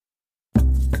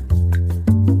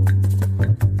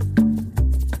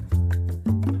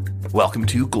Welcome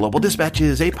to Global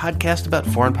Dispatches, a podcast about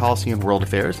foreign policy and world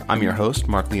affairs. I'm your host,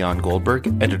 Mark Leon Goldberg,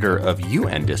 editor of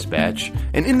UN Dispatch,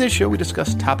 and in this show we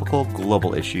discuss topical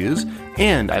global issues,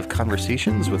 and I have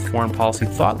conversations with foreign policy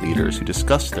thought leaders who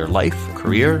discuss their life,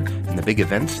 career, and the big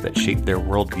events that shape their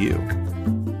worldview.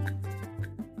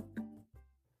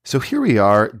 So here we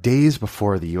are, days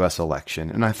before the U.S. election,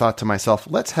 and I thought to myself,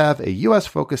 let's have a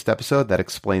U.S.-focused episode that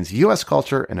explains U.S.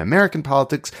 culture and American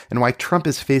politics and why Trump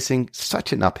is facing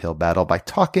such an uphill battle by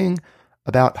talking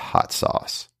about hot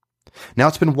sauce. Now,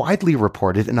 it's been widely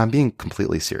reported, and I'm being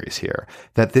completely serious here,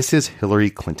 that this is Hillary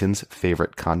Clinton's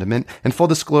favorite condiment. And full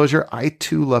disclosure, I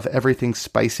too love everything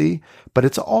spicy, but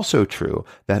it's also true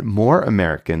that more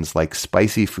Americans like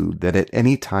spicy food than at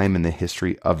any time in the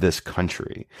history of this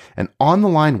country. And on the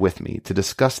line with me to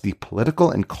discuss the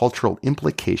political and cultural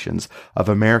implications of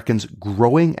Americans'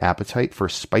 growing appetite for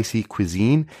spicy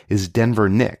cuisine is Denver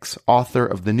Nix, author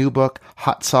of the new book,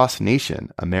 Hot Sauce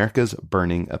Nation, America's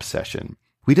Burning Obsession.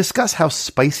 We discuss how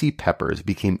spicy peppers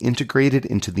became integrated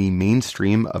into the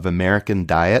mainstream of American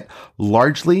diet,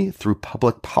 largely through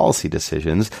public policy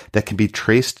decisions that can be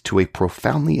traced to a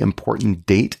profoundly important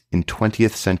date in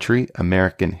 20th century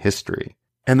American history.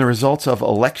 And the results of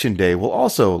Election Day will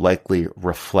also likely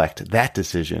reflect that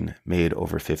decision made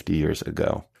over 50 years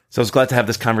ago. So I was glad to have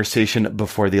this conversation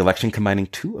before the election, combining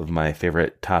two of my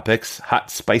favorite topics, hot,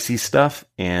 spicy stuff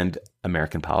and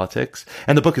American politics.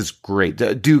 And the book is great.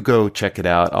 Do go check it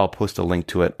out. I'll post a link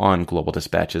to it on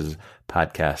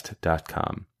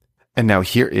globaldispatchespodcast.com. And now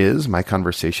here is my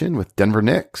conversation with Denver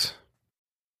Nix.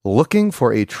 Looking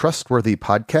for a trustworthy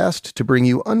podcast to bring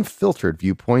you unfiltered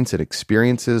viewpoints and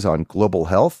experiences on global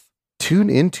health? Tune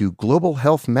into Global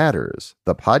Health Matters,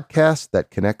 the podcast that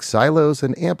connects silos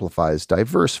and amplifies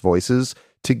diverse voices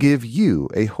to give you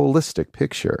a holistic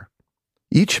picture.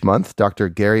 Each month, Dr.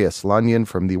 Gary Aslanyan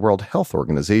from the World Health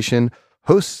Organization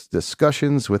hosts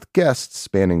discussions with guests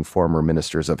spanning former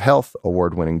ministers of health,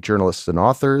 award-winning journalists and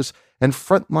authors, and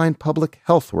frontline public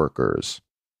health workers.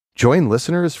 Join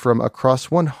listeners from across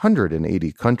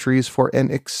 180 countries for an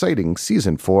exciting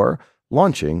Season 4,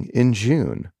 launching in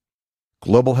June.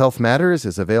 Global Health Matters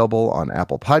is available on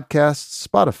Apple Podcasts,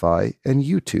 Spotify, and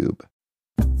YouTube.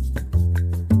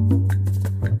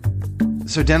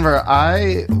 So, Denver,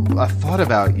 I thought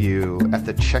about you at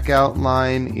the checkout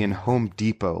line in Home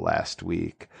Depot last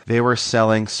week. They were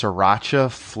selling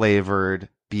sriracha-flavored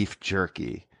beef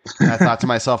jerky. And I thought to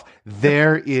myself,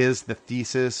 there is the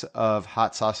thesis of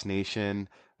Hot Sauce Nation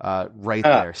right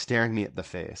there, staring me at the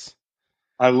face.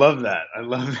 I love that.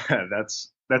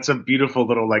 That's a beautiful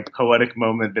little poetic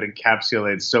moment that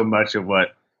encapsulates so much of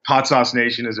what Hot Sauce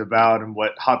Nation is about and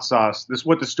what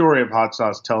what the story of hot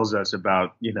sauce tells us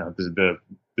about, the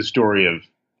story of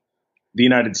the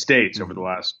United States over the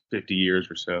last 50 years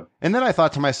or so. And then I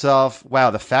thought to myself,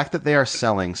 wow, the fact that they are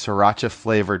selling sriracha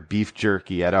flavored beef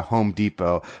jerky at a Home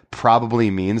Depot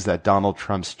probably means that Donald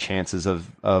Trump's chances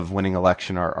of winning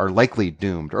election are likely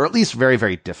doomed, or at least very,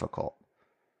 very difficult.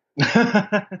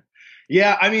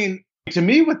 Yeah, I mean, to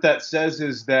me, what that says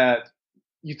is that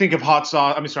you think of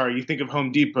you think of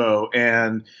Home Depot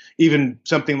and even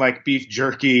something like beef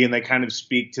jerky, and they kind of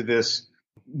speak to this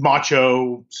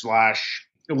macho /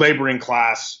 laboring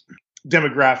class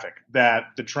demographic that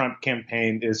the Trump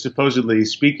campaign is supposedly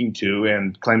speaking to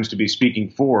and claims to be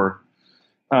speaking for.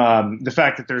 The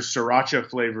fact that there's sriracha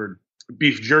flavored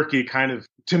beef jerky kind of,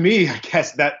 to me, I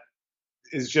guess that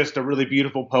is just a really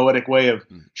beautiful poetic way of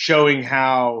showing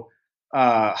how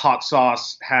hot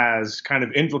sauce has kind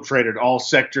of infiltrated all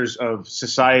sectors of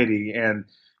society. And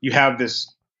you have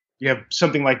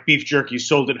something like beef jerky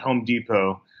sold at Home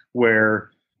Depot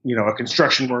where, a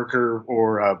construction worker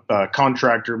or a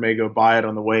contractor may go buy it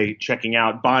on the way checking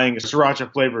out, buying a sriracha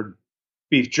flavored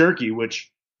beef jerky, which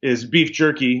is beef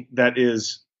jerky that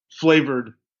is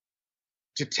flavored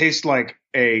to taste like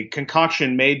a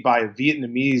concoction made by a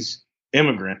Vietnamese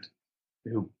immigrant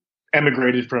who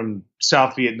emigrated from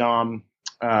South Vietnam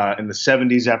in the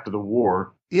 70s after the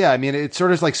war. Yeah, I mean, it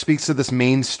sort of speaks to this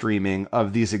mainstreaming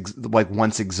of these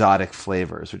once exotic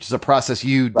flavors, which is a process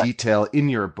you detail in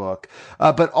your book,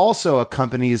 but also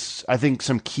accompanies, I think,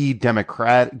 some key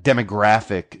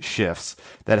demographic shifts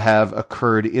that have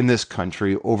occurred in this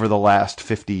country over the last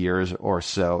 50 years or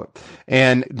so.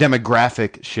 And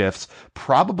demographic shifts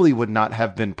probably would not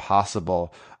have been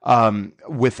possible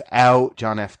without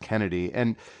John F. Kennedy.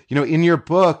 And, in your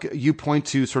book, you point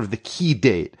to sort of the key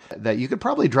date that you could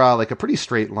probably draw a pretty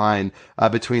straight line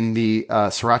between the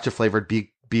sriracha flavored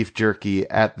beef jerky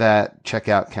at that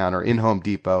checkout counter in Home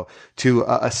Depot to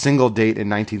a single date in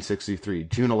 1963,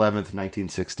 June 11th,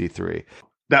 1963.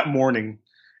 That morning,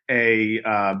 a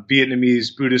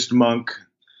Vietnamese Buddhist monk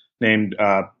named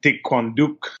Thich Quang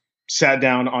Duc sat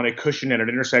down on a cushion at an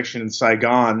intersection in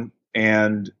Saigon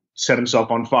and set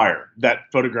himself on fire. That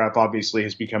photograph obviously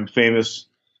has become famous.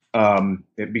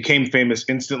 It became famous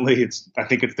instantly. I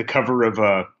think it's the cover of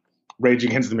a Rage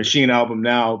Against the Machine album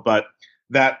now, but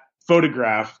that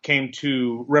photograph came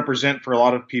to represent for a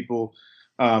lot of people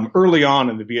early on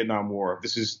in the Vietnam War.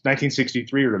 This is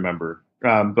 1963, remember,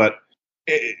 but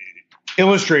it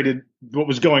illustrated what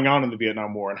was going on in the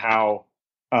Vietnam War and how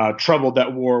troubled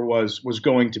that war was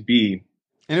going to be.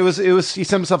 And it was he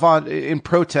set himself on in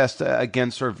protest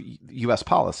against sort of U.S.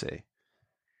 policy.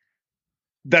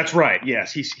 That's right.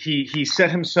 Yes, he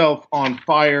set himself on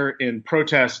fire in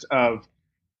protest of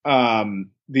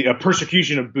the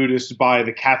persecution of Buddhists by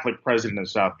the Catholic president of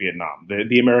South Vietnam,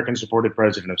 the American-supported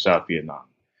president of South Vietnam.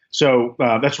 So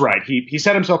that's right. He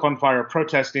set himself on fire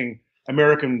protesting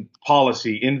American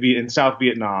policy in South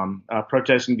Vietnam,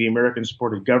 protesting the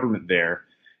American-supported government there.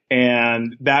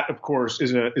 And that, of course,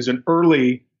 is an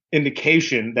early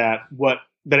indication that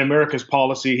America's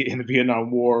policy in the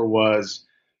Vietnam War was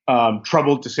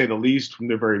troubled, to say the least, from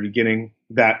the very beginning.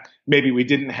 That maybe we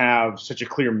didn't have such a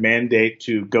clear mandate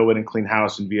to go in and clean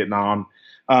house in Vietnam.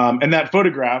 And that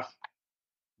photograph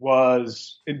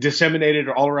was disseminated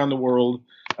all around the world.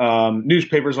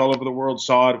 Newspapers all over the world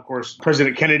saw it. Of course,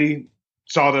 President Kennedy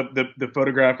saw the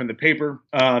photograph in the paper.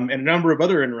 And a number of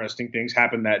other interesting things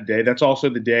happened that day. That's also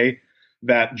the day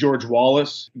that George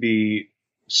Wallace, the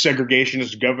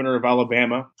segregationist governor of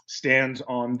Alabama, stands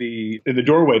in the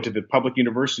doorway to the public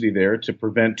university there to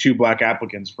prevent 2 black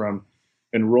applicants from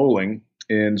enrolling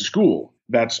in school.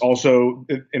 That's also,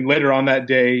 and later on that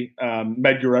day,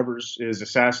 Medgar Evers is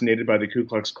assassinated by the Ku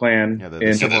Klux Klan. Yeah,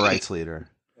 the civil rights leader.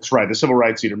 That's right. The civil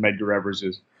rights leader, Medgar Evers,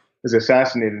 is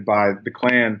assassinated by the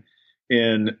Klan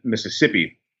in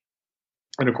Mississippi.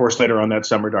 And of course, later on that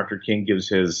summer, Dr. King gives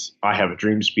his "I Have a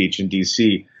Dream" speech in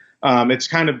D.C. It's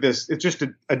kind of it's just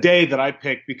a day that I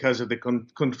picked because of the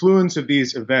confluence of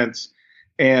these events,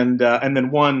 and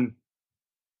then one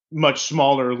much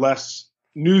smaller, less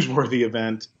newsworthy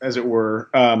event, as it were,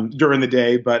 during the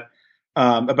day. But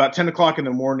about 10 o'clock in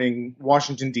the morning,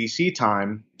 Washington, D.C.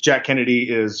 time, Jack Kennedy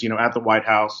is, at the White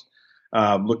House,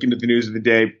 looking at the news of the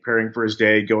day, preparing for his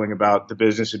day, going about the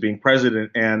business of being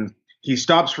president. And he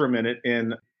stops for a minute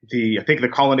in I think the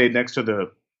colonnade next to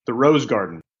the Rose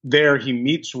Garden. There he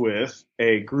meets with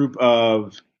a group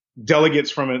of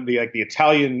delegates from the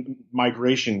Italian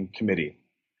Migration Committee,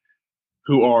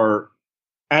 who are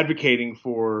advocating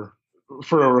for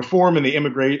a reform in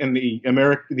the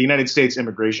United States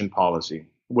immigration policy,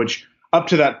 which up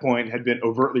to that point had been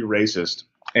overtly racist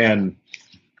and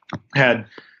had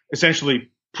essentially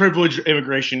privileged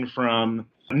immigration from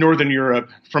Northern Europe,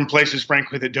 from places,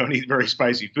 frankly, that don't eat very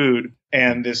spicy food.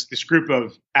 And this group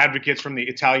of advocates from the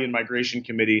Italian Migration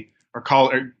Committee are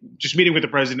just meeting with the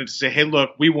president to say, hey,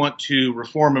 look, we want to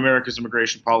reform America's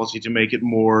immigration policy to make it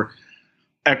more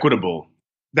equitable.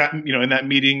 That, in that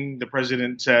meeting, the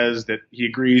president says that he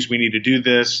agrees we need to do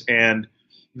this. And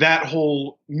that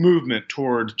whole movement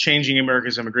toward changing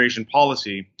America's immigration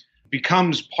policy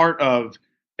becomes part of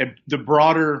the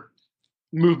broader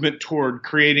movement toward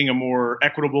creating a more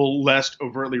equitable, less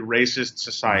overtly racist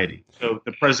society. So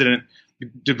the president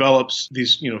develops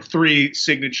these, 3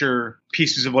 signature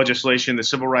pieces of legislation: the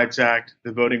Civil Rights Act,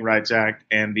 the Voting Rights Act,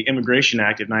 and the Immigration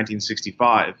Act of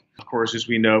 1965. Of course, as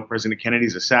we know, President Kennedy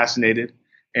is assassinated.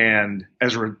 And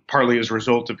partly as a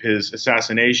result of his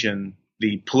assassination,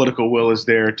 the political will is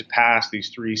there to pass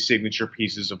these 3 signature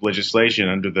pieces of legislation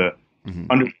under the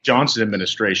Johnson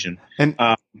administration, and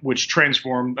which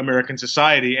transformed American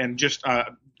society. And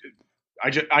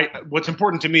what's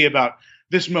important to me about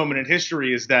this moment in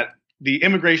history is that the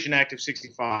Immigration Act of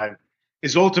 65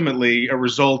 is ultimately a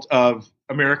result of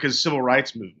America's civil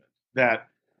rights movement. That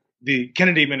the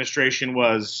Kennedy administration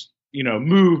was,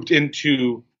 moved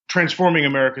into transforming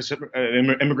America's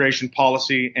immigration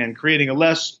policy and creating a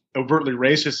less overtly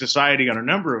racist society on a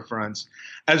number of fronts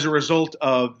as a result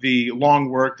of the long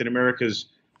work that America's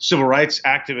civil rights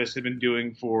activists have been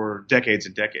doing for decades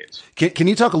and decades. Can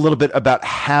you talk a little bit about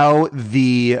how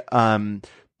the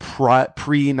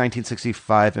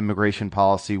pre-1965 immigration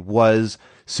policy was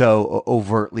so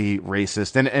overtly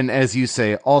racist, and as you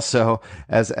say, also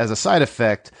as a side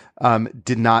effect,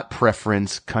 did not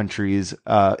preference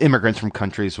immigrants from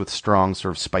countries with strong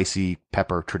sort of spicy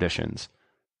pepper traditions?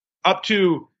 Up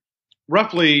to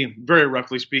very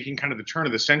roughly speaking, kind of the turn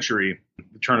of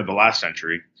the last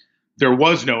century, there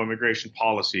was no immigration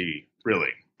policy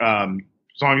really. As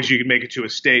long as you could make it to a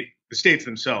state, the states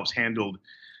themselves handled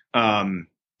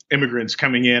immigrants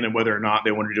coming in and whether or not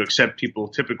they wanted to accept people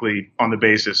typically on the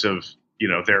basis of,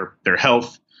 their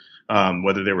health.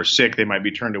 Whether they were sick, they might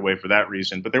be turned away for that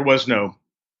reason. But there was no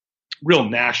real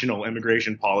national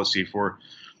immigration policy for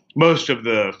most of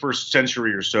the first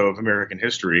century or so of American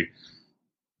history.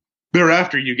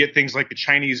 Thereafter, you get things like the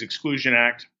Chinese Exclusion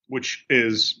Act, which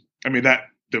is,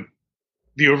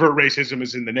 the overt racism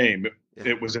is in the name.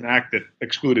 It was an act that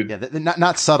excluded. Yeah, they're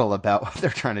not subtle about what they're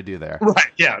trying to do there.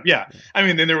 Right. Yeah. I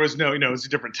mean, then there was no, it was a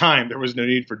different time. There was no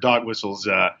need for dog whistles,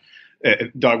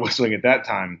 dog whistling at that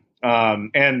time.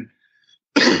 And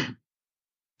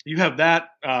you have that,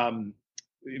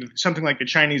 something like the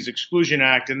Chinese Exclusion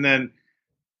Act, and then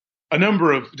a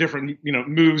number of different,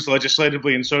 moves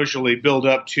legislatively and socially build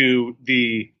up to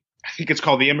I think it's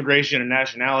called the Immigration and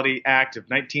Nationality Act of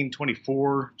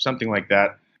 1924, something like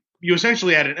that. You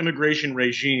essentially had an immigration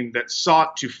regime that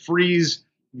sought to freeze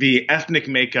the ethnic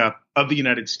makeup of the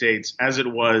United States as it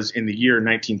was in the year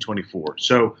 1924.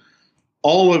 So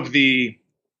all of the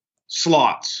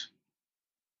slots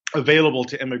available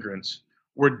to immigrants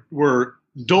were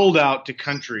doled out to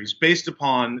countries based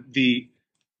upon the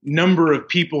number of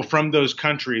people from those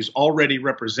countries already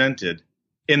represented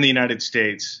in the United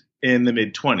States in the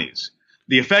mid-20s.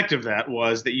 The effect of that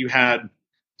was that you had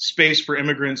space for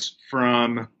immigrants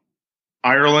from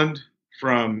Ireland,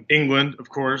 from England, of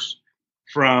course,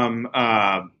 from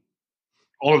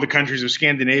all of the countries of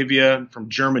Scandinavia, from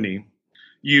Germany.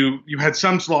 You had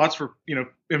some slots for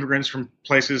immigrants from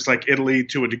places like Italy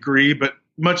to a degree, but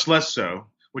much less so,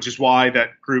 which is why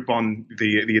that group on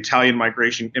the Italian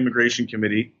Immigration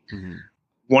Committee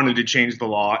wanted to change the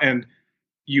law. And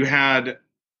you had,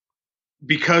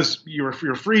 because you're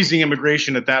freezing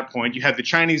immigration at that point, you had the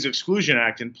Chinese Exclusion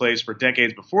Act in place for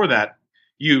decades before that.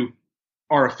 You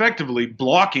are effectively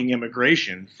blocking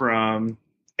immigration from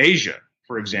Asia,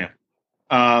 for example.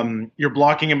 You're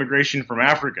blocking immigration from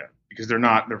Africa because they're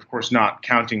of course not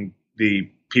counting the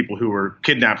people who were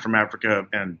kidnapped from Africa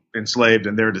and enslaved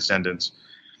and their descendants.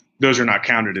 Those are not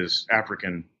counted as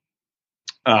African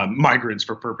migrants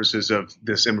for purposes of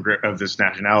this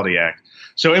Nationality Act.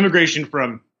 So immigration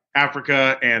from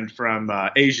Africa and from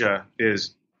Asia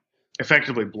is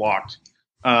effectively blocked.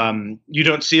 You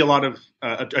don't see a lot of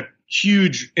a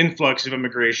huge influx of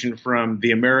immigration from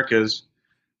the Americas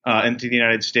into the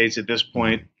United States at this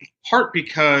point, part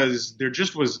because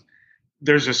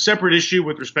there's a separate issue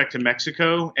with respect to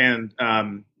Mexico and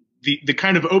the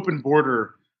kind of open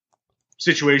border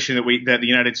situation that the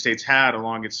United States had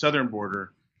along its southern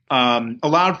border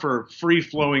allowed for free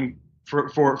flowing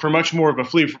for much more of a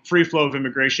free flow of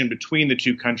immigration between the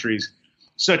two countries,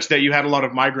 such that you had a lot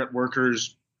of migrant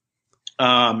workers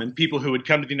and people who would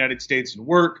come to the United States and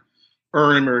work,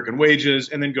 earn American wages,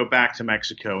 and then go back to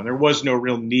Mexico. And there was no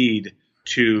need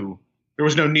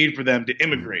for them to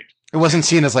immigrate. It wasn't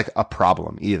seen as like a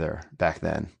problem either back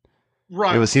then.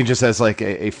 Right. It was seen just as like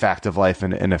a fact of life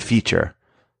and a feature.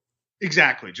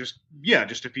 Exactly. Just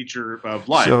a feature of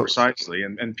life, precisely.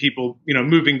 And people,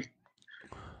 moving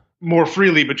more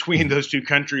freely between those two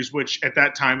countries, which at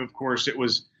that time, of course, it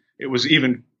was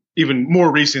even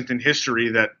more recent in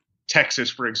history that Texas,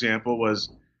 for example, was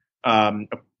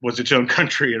its own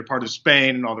country and a part of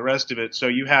Spain and all the rest of it. So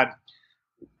you had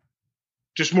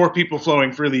just more people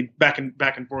flowing freely back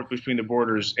and forth between the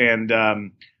borders.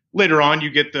 And later on, you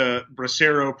get the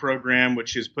Bracero program,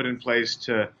 which is put in place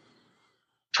to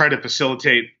try to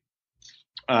facilitate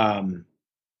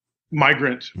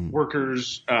migrant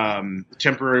workers,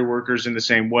 temporary workers in the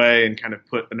same way, and kind of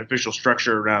put an official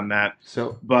structure around that.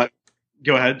 But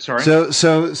go ahead. Sorry.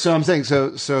 So I'm saying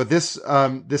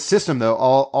this system though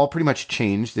all pretty much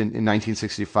changed in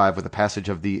 1965 with the passage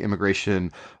of the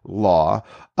immigration law.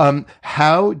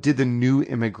 How did the new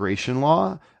immigration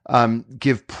law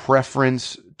give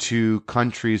preference to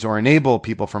countries or enable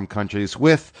people from countries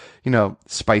with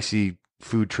spicy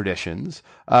food traditions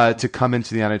to come into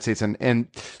the United States, and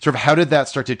sort of how did that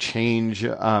start to change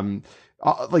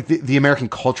like the American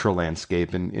cultural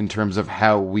landscape in terms of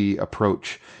how we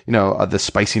approach the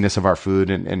spiciness of our food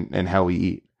and how we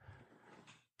eat?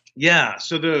 Yeah,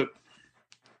 so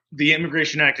the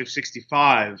Immigration Act of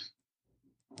 65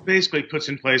 basically puts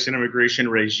in place an immigration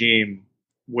regime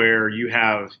where you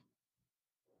have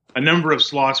a number of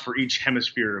slots for each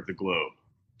hemisphere of the globe.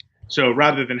 So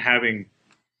rather than having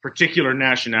particular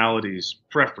nationalities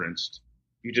preferenced,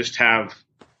 you just have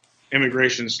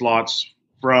immigration slots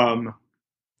from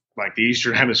like the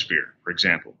Eastern Hemisphere, for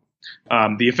example.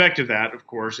 The effect of that, of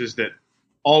course, is that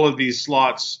all of these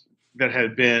slots that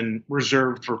had been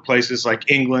reserved for places like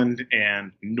England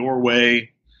and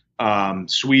Norway,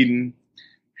 Sweden,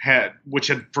 which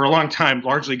had for a long time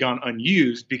largely gone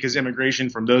unused because immigration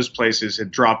from those places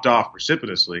had dropped off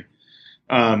precipitously.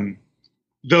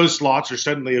 Those slots are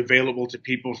suddenly available to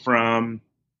people from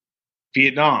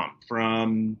Vietnam,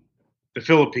 from the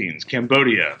Philippines,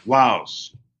 Cambodia,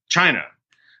 Laos, China,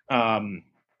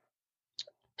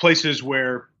 places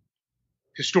where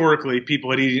historically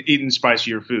people had eaten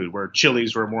spicier food, where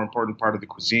chilies were a more important part of the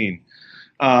cuisine.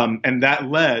 And that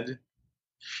led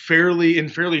in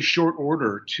fairly short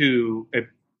order to a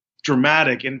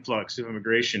dramatic influx of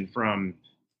immigration from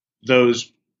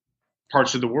those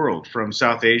parts of the world, from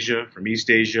South Asia, from East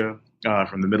Asia,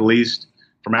 from the Middle East,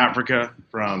 from Africa,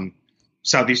 from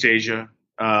Southeast Asia.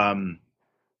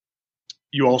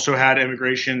 You also had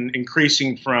immigration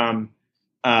increasing from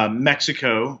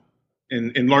Mexico,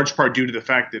 in large part due to the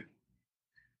fact that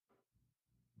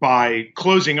by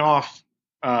closing off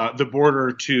the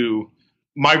border to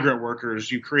migrant workers,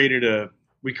 we created a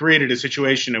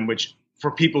situation in which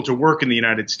for people to work in the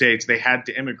United States, they had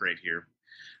to immigrate here.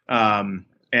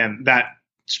 And that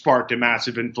sparked a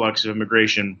massive influx of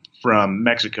immigration from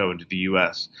Mexico into the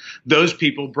U.S. Those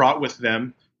people brought with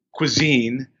them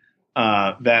cuisine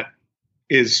that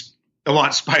is a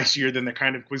lot spicier than the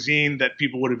kind of cuisine that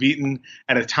people would have eaten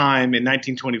at a time in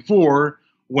 1924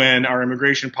 when our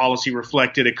immigration policy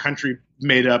reflected a country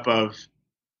made up of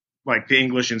like the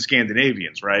English and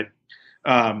Scandinavians, right?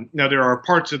 Now there are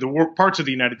parts of the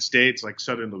United States like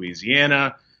southern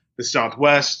Louisiana, the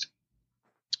southwestern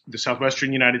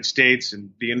United States,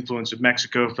 and the influence of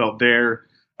Mexico felt there.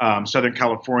 Southern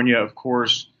California, of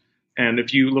course, and a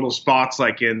few little spots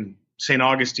like in St.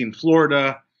 Augustine,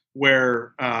 Florida,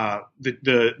 where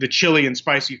the chili and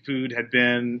spicy food had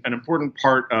been an important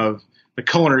part of the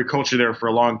culinary culture there for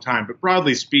a long time. But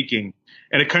broadly speaking,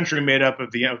 in a country made up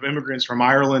of immigrants from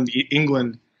Ireland,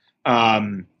 England,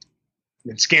 and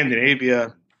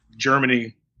Scandinavia,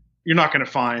 Germany, you're not going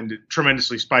to find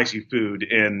tremendously spicy food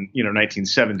in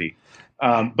 1970.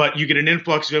 But you get an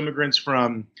influx of immigrants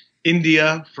from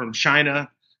India, from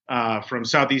China, from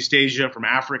Southeast Asia, from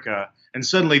Africa, and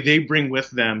suddenly they bring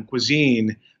with them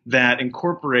cuisine that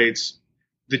incorporates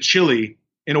the chili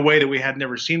in a way that we had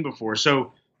never seen before.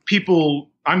 So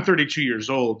I'm 32 years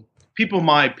old. People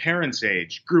my parents'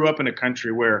 age grew up in a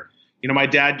country where, my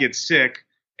dad gets sick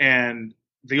and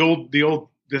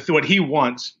what he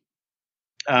wants,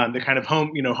 the kind of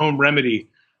home remedy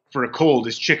for a cold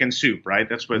is chicken soup, right?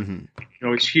 That's what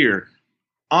it's here.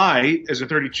 I, as a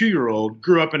 32-year-old,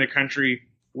 grew up in a country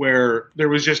where there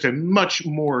was just a much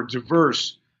more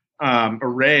diverse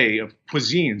array of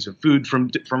cuisines, of food from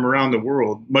around the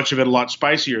world, much of it a lot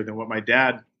spicier than what my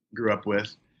dad grew up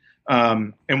with.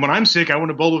 And when I'm sick, I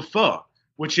want a bowl of pho,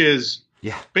 which is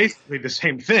basically the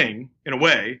same thing in a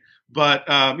way, but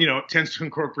it tends to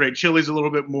incorporate chilies a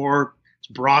little bit more.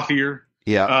 It's brothier.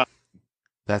 Yeah.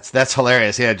 That's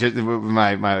hilarious. Yeah,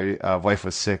 my wife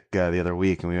was sick the other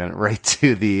week, and we went right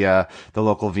to the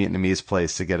local Vietnamese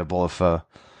place to get a bowl of pho.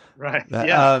 Right.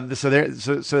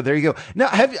 So there you go. Now,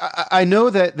 I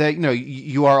know that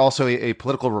you are also a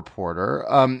political reporter.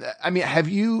 Have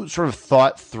you sort of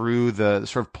thought through the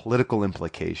sort of political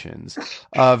implications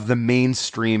of the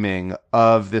mainstreaming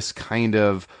of this kind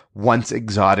of once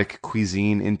exotic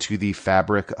cuisine into the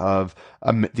fabric of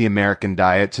the American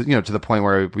diet, to the point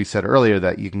where we said earlier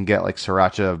that you can get like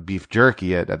sriracha beef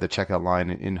jerky at the checkout line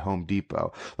in Home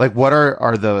Depot? Like, what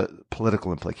are the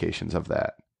political implications of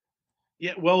that?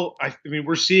 Yeah, well,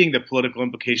 we're seeing the political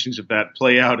implications of that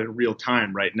play out in real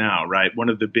time right now, right? One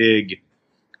of the big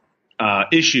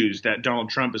issues that Donald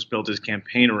Trump has built his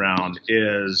campaign around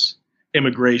is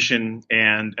immigration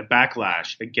and a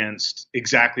backlash against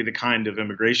exactly the kind of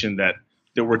immigration that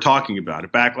we're talking about, a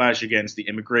backlash against the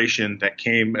immigration that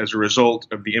came as a result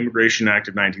of the Immigration Act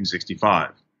of 1965.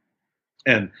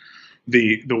 And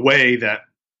the way that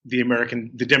the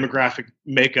demographic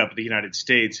makeup of the United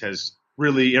States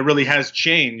really has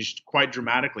changed quite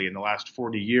dramatically in the last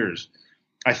 40 years.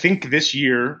 I think this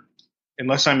year,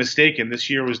 unless I'm mistaken, this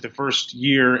year was the first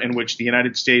year in which the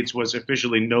United States was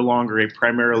officially no longer a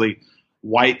primarily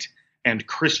white and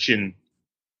Christian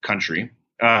country.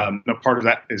 A part of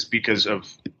that is because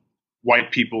of white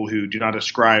people who do not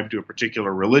ascribe to a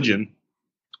particular religion.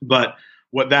 But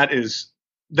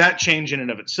that change in and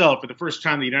of itself, for the first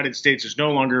time, the United States is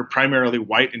no longer primarily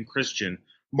white and Christian,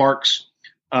 marks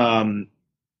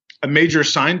a major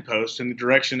signpost in the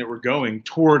direction that we're going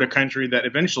toward a country that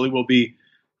eventually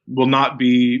will not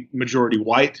be majority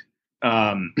white,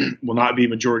 will not be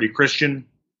majority Christian,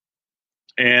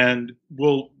 and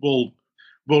will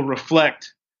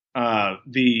reflect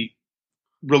the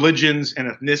religions and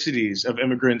ethnicities of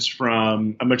immigrants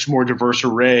from a much more diverse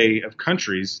array of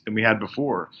countries than we had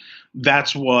before.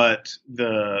 That's what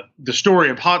the story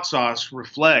of hot sauce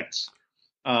reflects,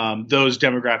 those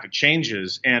demographic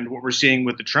changes. And what we're seeing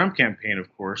with the Trump campaign,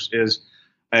 of course, is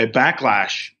a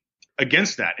backlash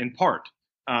against that in part,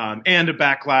 and a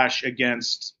backlash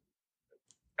against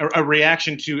a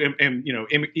reaction to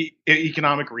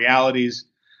economic realities,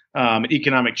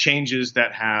 economic changes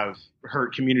that have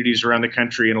hurt communities around the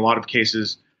country in a lot of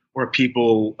cases where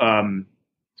people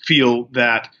feel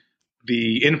that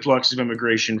the influx of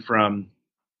immigration from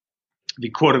the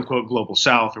quote unquote global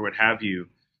South or what have you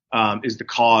is the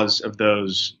cause of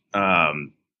those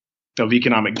of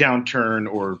economic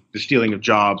downturn or the stealing of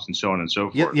jobs and so on and so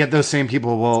forth. Yet those same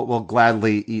people will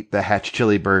gladly eat the Hatch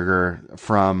chili burger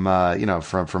from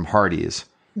Hardee's.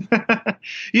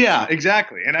 Yeah,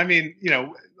 exactly. And I mean,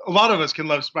 a lot of us can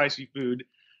love spicy food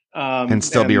and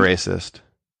still be racist.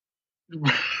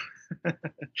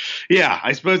 Yeah,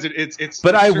 I suppose it's.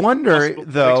 But I wonder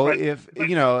though if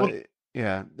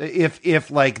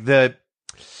if like the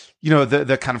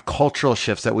kind of cultural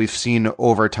shifts that we've seen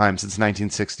over time since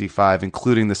 1965,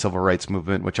 including the civil rights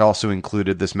movement, which also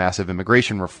included this massive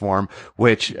immigration reform,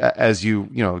 which, as you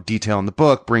detail in the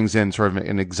book, brings in sort of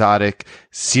an exotic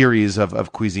series of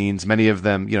cuisines, many of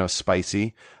them,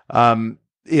 spicy.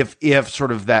 If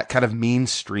sort of that kind of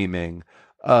mainstreaming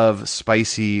of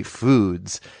spicy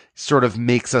foods sort of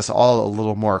makes us all a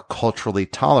little more culturally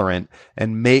tolerant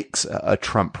and makes a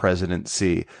Trump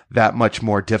presidency that much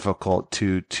more difficult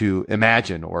to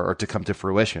imagine or to come to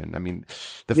fruition. I mean,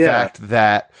 the fact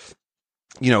that,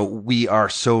 we are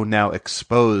so now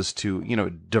exposed to,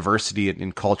 diversity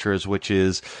in cultures, which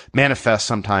is manifest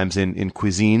sometimes in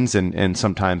cuisines and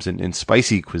sometimes in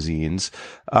spicy cuisines,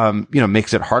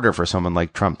 makes it harder for someone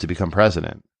like Trump to become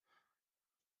president.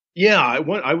 Yeah, I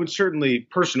would certainly,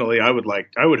 personally, I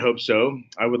would hope so.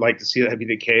 I would like to see that be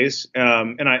the case.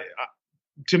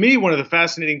 To me, one of the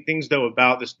fascinating things, though,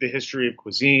 about the history of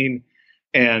cuisine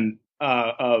and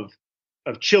of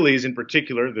chilies in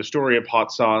particular, the story of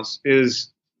hot sauce,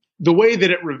 is the way that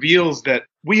it reveals that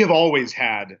we have always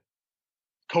had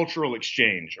cultural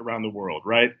exchange around the world,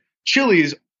 right?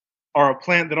 Chilies are a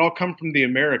plant that all come from the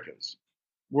Americas.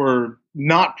 Were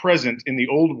not present in the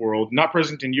old world, not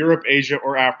present in Europe, Asia,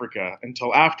 or Africa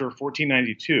until after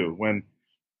 1492, when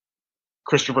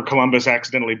Christopher Columbus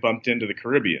accidentally bumped into the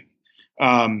Caribbean.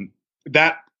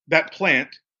 That plant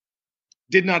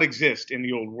did not exist in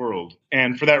the old world.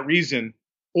 And for that reason,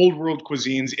 old world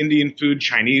cuisines, Indian food,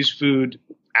 Chinese food,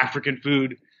 African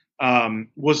food,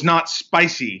 was not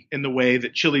spicy in the way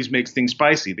that chilies makes things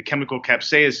spicy. The chemical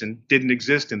capsaicin didn't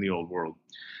exist in the old world.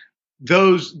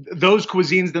 Those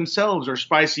cuisines themselves are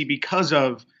spicy because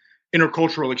of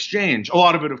intercultural exchange. A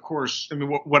lot of it, of course, I mean,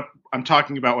 what I'm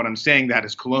talking about when I'm saying that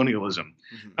is colonialism,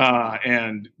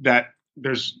 and that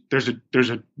there's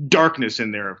a darkness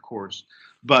in there, of course.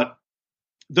 But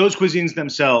those cuisines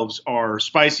themselves are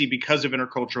spicy because of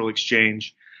intercultural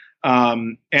exchange,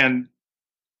 and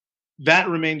that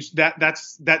remains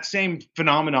that same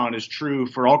phenomenon is true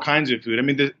for all kinds of food. I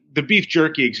mean, the beef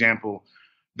jerky example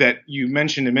that you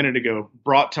mentioned a minute ago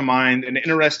brought to mind an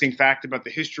interesting fact about the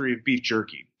history of beef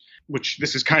jerky, which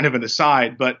this is kind of an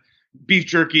aside, but beef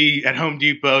jerky at Home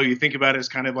Depot, you think about it as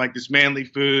kind of like this manly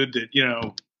food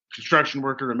that, construction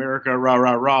worker America, rah,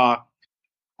 rah, rah.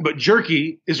 But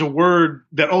jerky is a word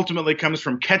that ultimately comes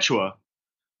from Quechua.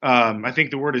 I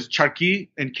think the word is charqui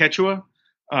in Quechua,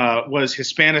 was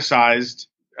Hispanicized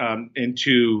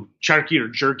into charqui or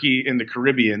jerky in the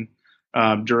Caribbean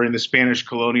during the Spanish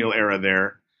colonial era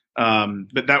there.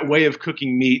 But that way of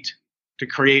cooking meat to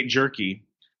create jerky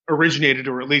originated,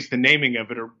 or at least the naming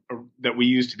of it or that we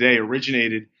use today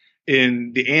originated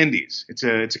in the Andes. It's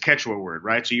a Quechua word,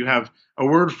 right? So you have a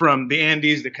word from the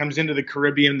Andes that comes into the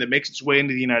Caribbean that makes its way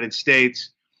into the United States.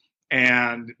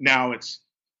 And now it's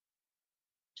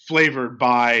flavored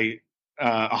by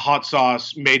a hot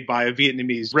sauce made by a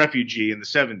Vietnamese refugee in the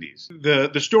 70s.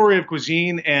 The story of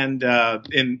cuisine and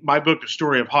in my book, The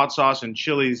Story of Hot Sauce and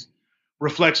Chilies,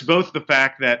 reflects both the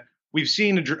fact that we've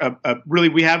seen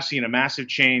we have seen a massive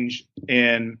change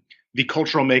in the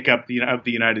cultural makeup of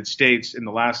the United States in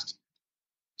the last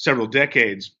several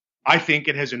decades. I think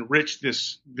it has enriched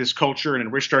this culture and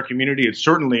enriched our community. It's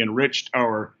certainly enriched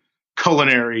our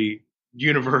culinary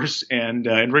universe and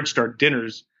enriched our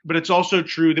dinners. But it's also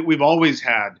true that we've always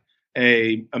had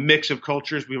a mix of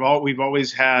cultures. We've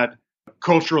always had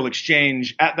cultural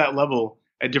exchange at that level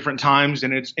at different times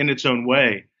and in its own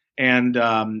way. And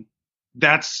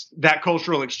that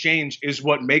cultural exchange is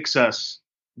what makes us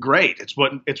great. It's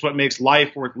what makes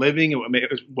life worth living, and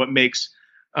what makes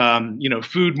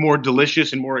food more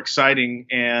delicious and more exciting,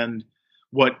 and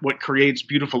what creates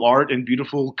beautiful art and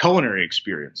beautiful culinary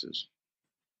experiences.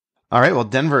 All right. Well,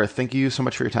 Denver, thank you so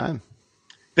much for your time.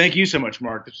 Thank you so much,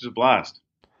 Mark. This was a blast.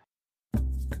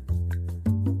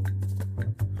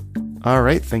 All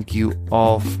right. Thank you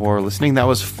all for listening. That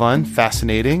was fun,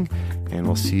 fascinating, and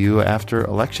we'll see you after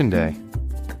Election Day.